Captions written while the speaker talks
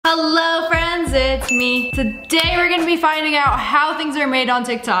Hello friends, it's me. Today we're gonna be finding out how things are made on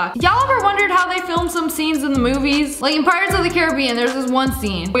TikTok. Y'all ever wondered how they film some scenes in the movies? Like in Pirates of the Caribbean, there's this one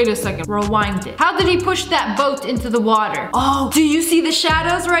scene. Wait a second, rewind it. How did he push that boat into the water? Oh, do you see the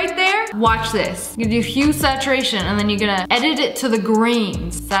shadows right there? Watch this. You do hue saturation and then you're gonna edit it to the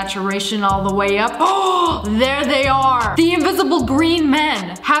greens. Saturation all the way up. Oh, there they are. The invisible green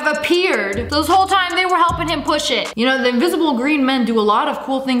men have appeared. So this whole time they were helping him push it. You know, the invisible green men do a lot of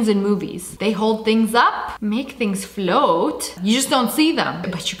cool things in movies. They hold things up, make things float. You just don't see them,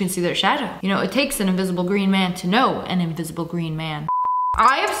 but you can see their shadow. You know, it takes an invisible green man to know an invisible green man.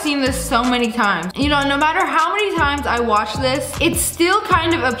 I have seen this so many times. You know, no matter how many times I watch this, it still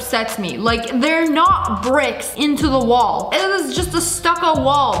kind of upsets me. Like, they're not bricks into the wall. It is just a stucco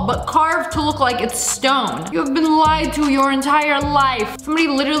wall, but carved to look like it's stone. You have been lied to your entire life. Somebody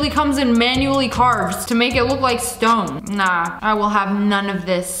literally comes and manually carves to make it look like stone. Nah, I will have none of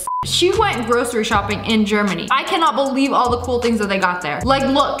this. She went grocery shopping in Germany. I cannot believe all the cool things that they got there. Like,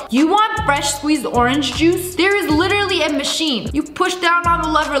 look, you want fresh squeezed orange juice? There is literally a machine. You push down on the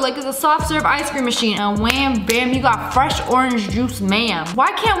lever like it's a soft serve ice cream machine and wham, bam, you got fresh orange juice, ma'am.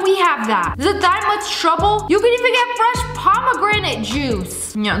 Why can't we have that? Is it that much trouble? You can even get fresh pomegranate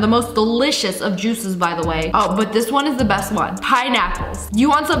juice. You know, the most delicious of juices, by the way. Oh, but this one is the best one. Pineapples. You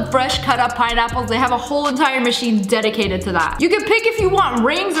want some fresh cut up pineapples? They have a whole entire machine dedicated to that. You can pick if you want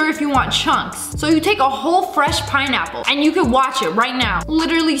rings or if you want chunks. So you take a whole fresh pineapple and you can watch it right now.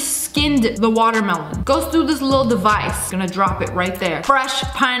 Literally skinned the watermelon. Goes through this little device. Gonna drop it right there. Fresh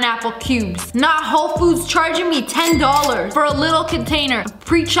pineapple cubes. Not Whole Foods charging me $10 for a little container of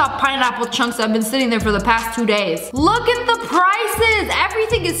pre-chopped pineapple chunks that have been sitting there for the past 2 days. Look at the prices.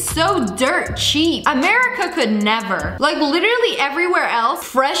 Everything is so dirt cheap. America could never. Like literally everywhere else,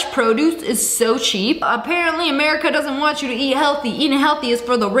 fresh produce is so cheap. Apparently America doesn't want you to eat healthy. Eating healthy is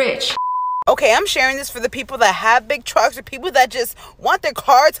for the rich. Okay, I'm sharing this for the people that have big trucks or people that just want their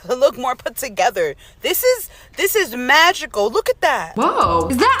car to look more put together. This is magical. Look at that. Whoa.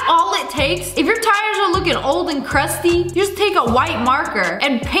 Is that all it takes? If your tires are looking old and crusty, you just take a white marker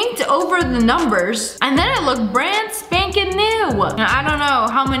and paint over the numbers and then it looks brand spanking new. Now, I don't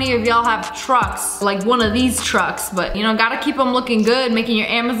know how many of y'all have trucks, like one of these trucks, but you know, gotta keep them looking good, making your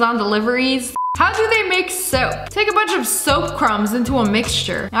Amazon deliveries. How do they make soap? Take a bunch of soap crumbs into a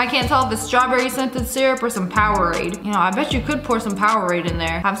mixture. Now, I can't tell if it's strawberry scented syrup or some Powerade. You know, I bet you could pour some Powerade in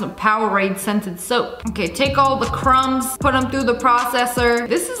there. Have some Powerade scented soap. Okay, take all the crumbs, put them through the processor.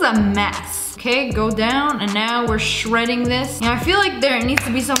 This is a mess. Okay, go down, and now we're shredding this. Now, I feel like there needs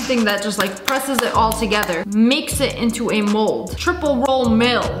to be something that just like presses it all together, makes it into a mold. Triple roll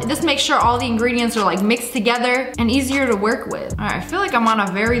mill. This makes sure all the ingredients are like mixed together and easier to work with. All right, I feel like I'm on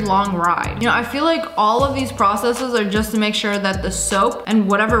a very long ride. You know, I feel like all of these processes are just to make sure that the soap and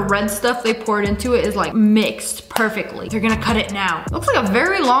whatever red stuff they poured into it is like mixed perfectly. They're gonna cut it now. Looks like a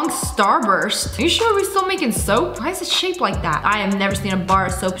very long starburst. Are you sure we're still making soap? Why is it shaped like that? I have never seen a bar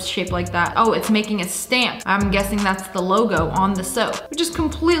of soap shaped like that. Oh, it's making a stamp. I'm guessing that's the logo on the soap. We just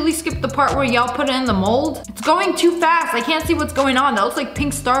completely skipped the part where y'all put it in the mold. It's going too fast. I can't see what's going on. That looks like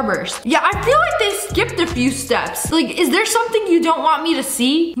pink starburst. Yeah, I feel like they skipped a few steps. Like, is there something you don't want me to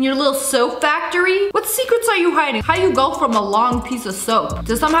see in your little soap factory? What secrets are you hiding? How you go from a long piece of soap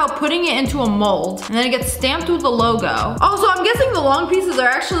to somehow putting it into a mold and then it gets stamped with the logo. Oh, so I'm guessing the long pieces are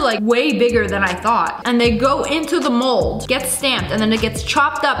actually like way bigger than I thought. And they go into the mold, get stamped, and then it gets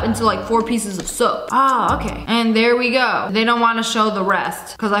chopped up into like 4 pieces of soap. Ah, okay. And there we go. They don't want to show the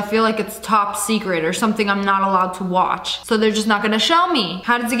rest because I feel like it's top secret or something I'm not allowed to watch. So they're just not gonna show me.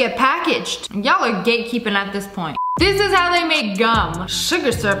 How does it get packaged? Y'all are gatekeeping at this point. This is how they make gum.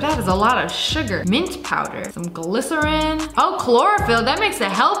 Sugar syrup, that is a lot of sugar. Mint powder, some glycerin. Oh, chlorophyll, that makes it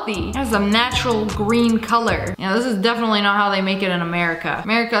healthy. Has some natural green color. You know, this is definitely not how they make it in America.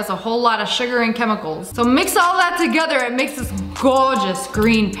 America has a whole lot of sugar and chemicals. So mix all that together, it makes this gorgeous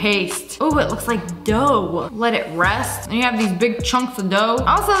green paste. Oh, it looks like dough. Let it rest. And you have these big chunks of dough.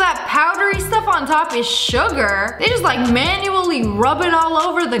 Also, that powdery stuff on top is sugar. They just like manually rub it all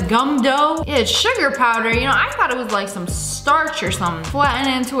over the gum dough. Yeah, it's sugar powder. You know, I thought it was like some starch or something.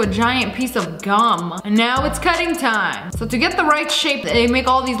 Flatten it into a giant piece of gum. And now it's cutting time. So to get the right shape, they make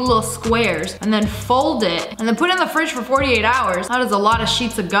all these little squares and then fold it and then put it in the fridge for 48 hours. That is a lot of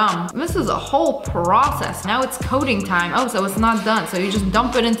sheets of gum. This is a whole process. Now it's coating time. Oh, so it's not done. So you just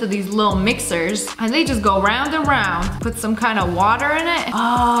dump it into these little mixers and they just go round and round. Put some kind of water in it.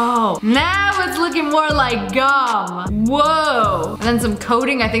 Oh, now it's looking more like gum. Whoa. And then some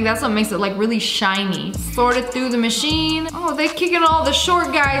coating, I think that's what makes it like really shiny. Sort it through the machine. Oh, they're kicking all the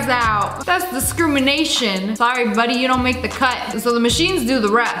short guys out. That's discrimination. Sorry, buddy, you don't make the cut. So the machines do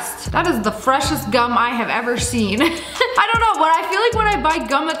the rest. That is the freshest gum I have ever seen. I don't know, but I feel like when I buy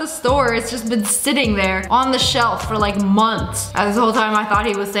gum at the store, it's just been sitting there on the shelf for like months. And this whole time I thought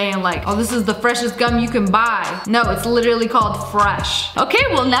he was saying like, oh, this is the freshest gum you can buy. No, it's literally called fresh. Okay,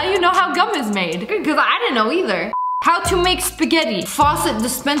 well now you know how gum is made. Because I didn't know either. How to make spaghetti. Faucet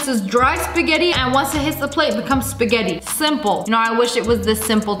dispenses dry spaghetti and once it hits the plate, it becomes spaghetti. Simple. You know, I wish it was this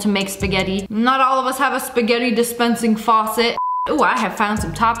simple to make spaghetti. Not all of us have a spaghetti dispensing faucet. Ooh, I have found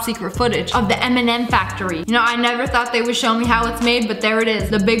some top secret footage of the M&M factory. You know, I never thought they would show me how it's made, but there it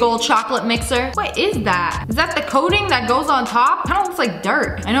is. The big old chocolate mixer. What is that? Is that the coating that goes on top? Kind of looks like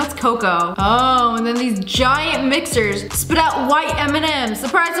dirt. I know it's cocoa. Oh, and then these giant mixers spit out white M&Ms.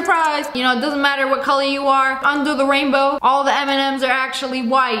 Surprise, surprise. You know, it doesn't matter what color you are. Under the rainbow, all the M&Ms are actually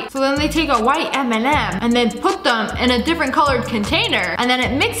white. So then they take a white M&M and then put them in a different colored container and then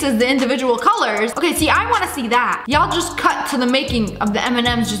it mixes the individual colors. Okay, see, I want to see that. Y'all just cut to the making of the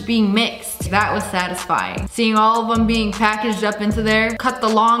M&Ms just being mixed. That was satisfying. Seeing all of them being packaged up into there. Cut the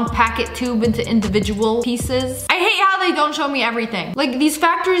long packet tube into individual pieces. I hate how they don't show me everything. Like, these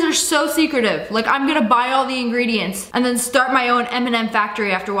factories are so secretive. Like, I'm gonna buy all the ingredients and then start my own M&M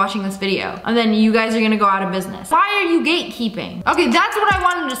factory after watching this video. And then you guys are gonna go out of business. Why are you gatekeeping? Okay, that's what I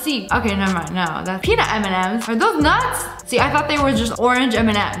wanted to see. Okay, never mind. No, that's peanut M&Ms. Are those nuts? See, I thought they were just orange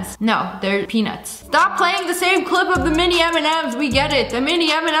M&Ms. No, they're peanuts. Stop playing the same clip of the mini M&Ms. We get it. The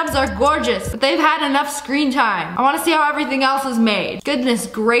mini M&Ms are gorgeous, but they've had enough screen time. I want to see how everything else is made. Goodness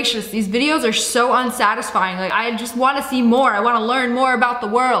gracious, these videos are so unsatisfying. Like, I just want to see more. I want to learn more about the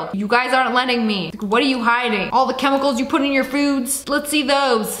world. You guys aren't letting me. Like, what are you hiding? All the chemicals you put in your foods? Let's see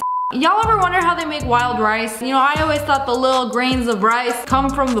those. Y'all ever wonder how they make wild rice? You know, I always thought the little grains of rice come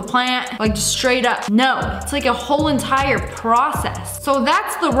from the plant, like just straight up. No, it's like a whole entire process. So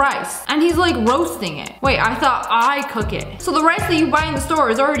that's the rice, and he's like roasting it. Wait, I thought I cook it. So the rice that you buy in the store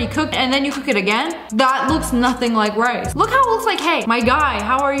is already cooked and then you cook it again? That looks nothing like rice. Look how it looks like, hey, my guy,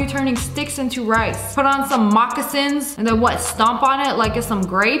 how are you turning sticks into rice? Put on some moccasins and then what, stomp on it like it's some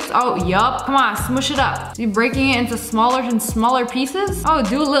grapes? Oh, yup. Come on, smush it up. So you're breaking it into smaller and smaller pieces? Oh,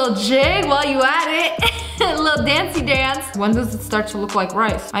 do a little jig while you at it. A little dancey dance. When does it start to look like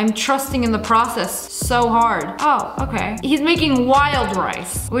rice? I'm trusting in the process so hard. Oh, okay. He's making wild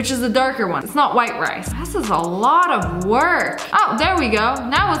rice, which is the darker one. It's not white rice. This is a lot of work. Oh, there we go.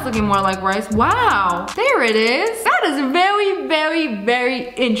 Now it's looking more like rice. Wow, there it is. That is very, very, very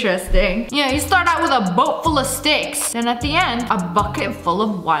interesting. Yeah, you start out with a boat full of sticks. Then at the end, a bucket full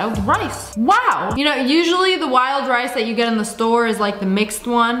of wild rice. Wow. You know, usually the wild rice that you get in the store is like the mixed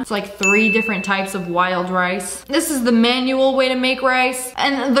one. It's like 3 different types of wild rice. This is the manual way to make rice.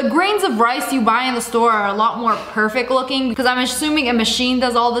 And the grains of rice you buy in the store are a lot more perfect looking because I'm assuming a machine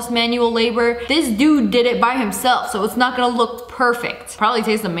does all this manual labor. This dude did it by himself, so it's not gonna look perfect. Probably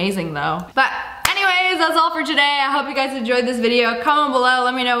tastes amazing though. But anyways, that's all for today. I hope you guys enjoyed this video. Comment below,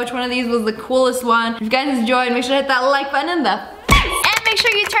 let me know which one of these was the coolest one. If you guys enjoyed, make sure to hit that like button in the face. And make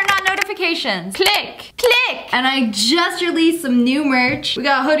sure you turn on notifications. Click, click. And I just released some new merch. We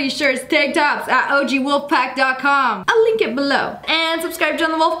got hoodies, shirts, tank tops at ogwolfpack.com. I'll link it below. And subscribe to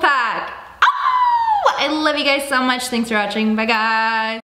the Wolfpack. Oh! I love you guys so much. Thanks for watching. Bye guys.